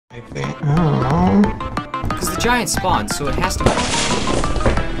I think. I don't know. Because the giant spawned, so it has to be.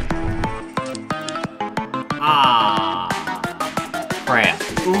 Ah. Crap.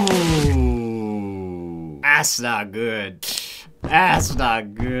 Ooh. That's not good. That's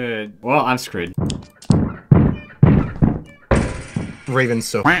not good. Well, I'm screwed. Raven's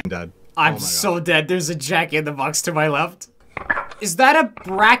so dead. I'm so dead. There's a Jack in the Box to my left. Is that a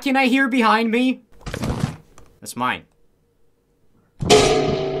Bracken I hear behind me? That's mine.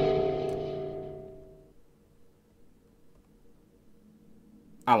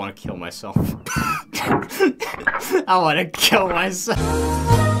 I want to kill myself. I want to kill myself.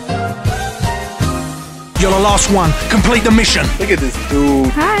 You're the last one. Complete the mission. Look at this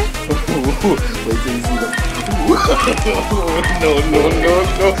dude. Hi. Wait till you see the. No.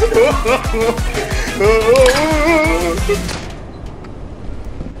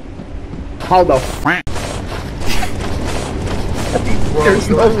 How the f? There's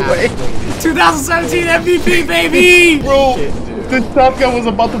no way. 2017 MVP, baby! Bro, the Top Gun was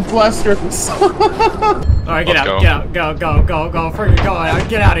about to blast her. Alright, get out, get out, go, freaking go,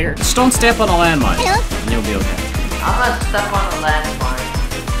 get out of here. Just don't step on a landmine, and you'll be okay. I'm gonna step on a landmine.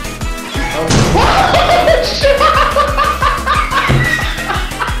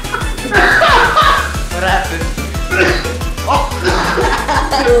 What happened?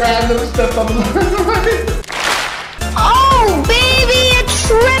 Random step on the landmine. Oh, baby, a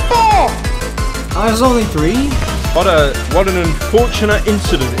triple! Oh, there's only 3? What an unfortunate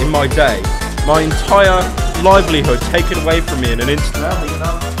incident in my day. My entire livelihood taken away from me in an instant.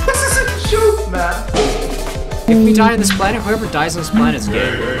 This is a joke, man. If we die on this planet, whoever dies on this planet is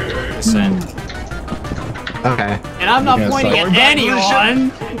gay. Descend. Okay. And I'm not pointing at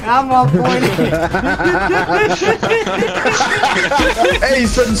anyone! I'm not pointing at Hey, he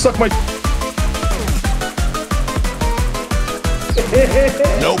said suck my.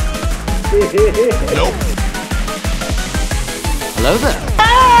 Nope. Nope. Hello there.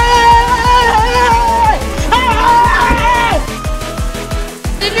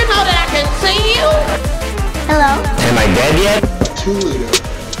 Did you know that I can see you? Hello? Am I dead yet? 2-liter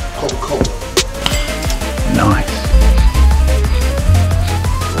Coca-Cola. Nice.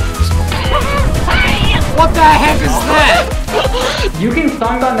 What the heck is that? You can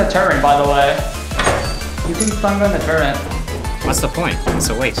stun gun the turret, by the way. You can stun gun the turret. What's the point? It's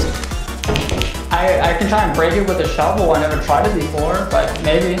a waste. I can try and break it with a shovel. I never tried it before, but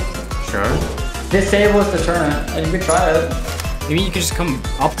maybe. Sure. Disables the turret, and you can try it. You mean you could just come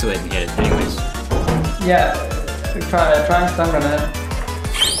up to it and hit it anyways? Yeah, try and stun gun it.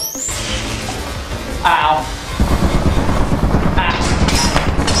 Ow.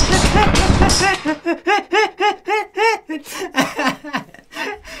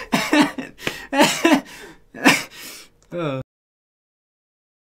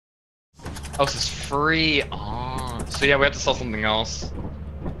 Oh, this is free. Oh, so yeah, we have to sell something else.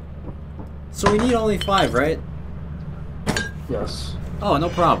 So we need only 5, right? Yes. Oh, no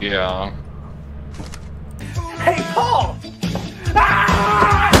problem. Yeah. Hey, Paul!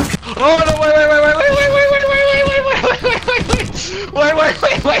 Oh no!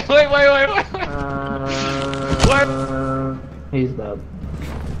 Wait! He's dead.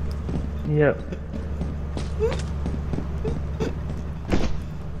 Yep.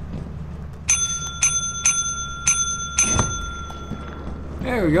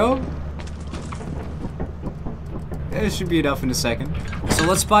 There we go. It should be enough in a second. So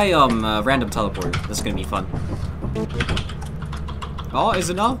let's buy random teleporter. That's gonna be fun. Oh, is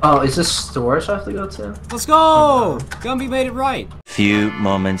it enough? Oh, is this stores I have to go to? Let's go! Gumby made it right. Few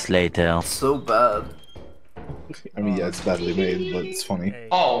moments later. So bad. I mean, yeah, it's badly made, but it's funny.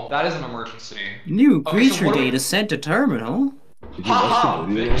 Oh, that is an emergency. New Okay, creature so what data sent to terminal. Did you watch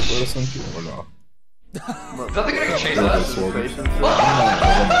the video or something, or no? Is that the guy who chased Yeah, us? that's what it is.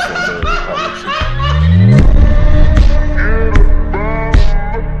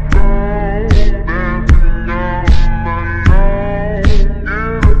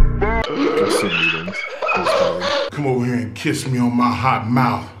 Come over here and kiss me on my hot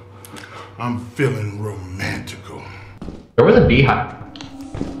mouth. I'm feeling romantical. Where was the beehive?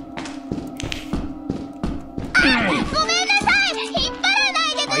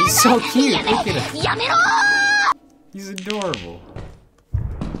 Oh, he's so cute. Look at him. He's adorable.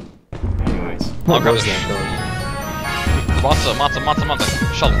 Anyways. What was that? Matza.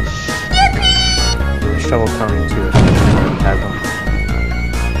 Shovel. Shovel coming to it.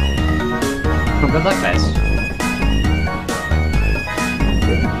 Good luck, guys.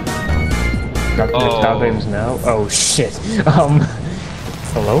 Got the names now. Oh shit.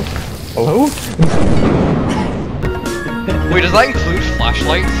 Hello? Hello? Wait, does that include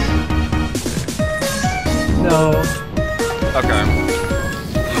flashlights? No. Okay.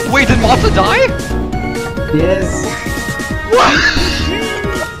 Wait, did Mata die? Yes. What?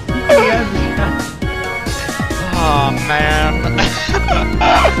 Oh man.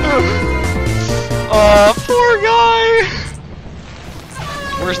 Oh, poor guy.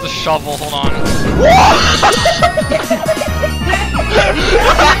 Where's the shovel? Hold on.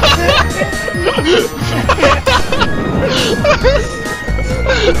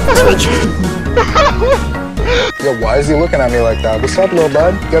 Yo, why is he looking at me like that? What's up, little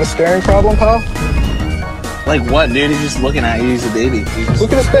bud? You got a staring problem, pal? Like what, dude? He's just looking at you. He's a baby.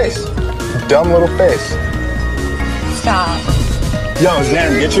 Look at his face. Dumb little face. Stop. Yo,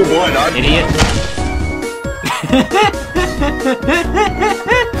 Zan, get your boy, dog. Idiot.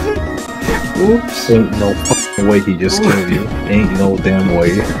 Oops. Ain't no fucking way he just killed you. Ain't no damn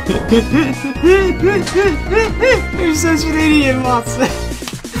way. You're such an idiot, Matsu.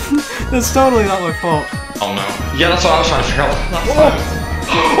 That's totally not my fault. Oh no. Yeah, that's what I was trying to figure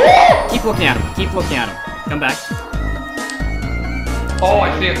out. Keep looking at him. Keep looking at him. Come back. Oh,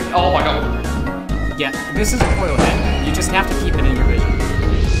 I see it. Oh my god. Yeah, this is a coil head. You just have to keep it in your vision.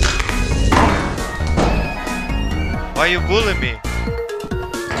 Why you bullying me?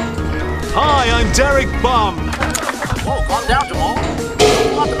 Hi, I'm Derek Bum. Whoa, calm down, Jamal.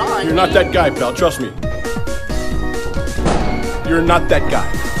 You're not that guy, pal. Trust me. You're not that guy.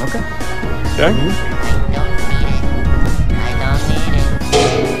 Okay. Okay?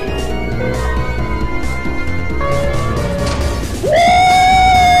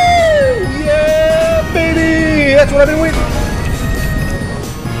 Yeah, baby! That's what I've been waiting.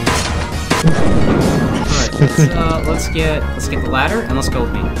 Alright, let's get the ladder and let's go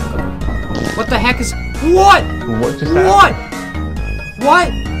with me. What the heck is what? What just happened? What?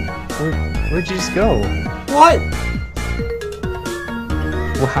 Where'd you just go? What?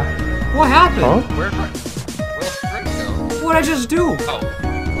 What happened? Huh? Where'd Fred go? What'd I just do? Oh.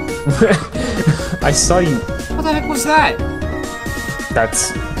 I saw you. What the heck was that?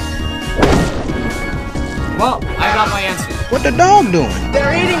 That's. Well, I got my answer. What the dog doing?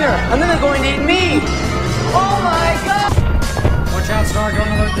 They're eating her, and then they're going to eat me. Oh my god! Watch out, Star, don't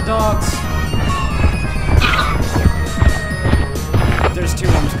alert the dogs. There's two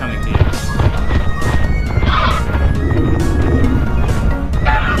worms coming to you.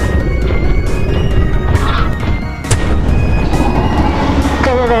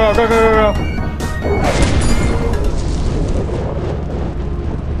 Go, go, go, go, go, go, go.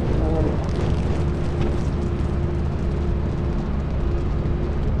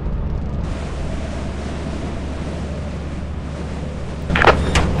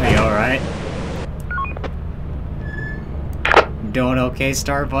 Are you alright? Doing okay,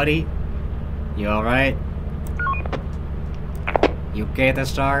 Star buddy? You alright? You okay, the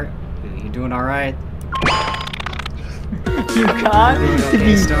Star? You doing alright? You can't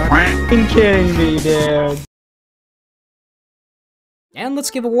be f***ing kidding me, dude. And let's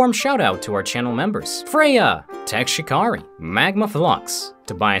give a warm shout out to our channel members. Freya, Tex Shikari, Magma Flux,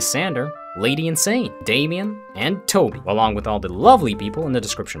 Tobias Sander, Lady Insane, Damien, and Toby, along with all the lovely people in the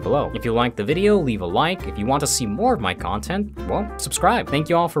description below. If you liked the video, leave a like. If you want to see more of my content, well, subscribe. Thank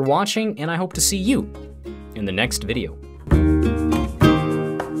you all for watching, and I hope to see you in the next video.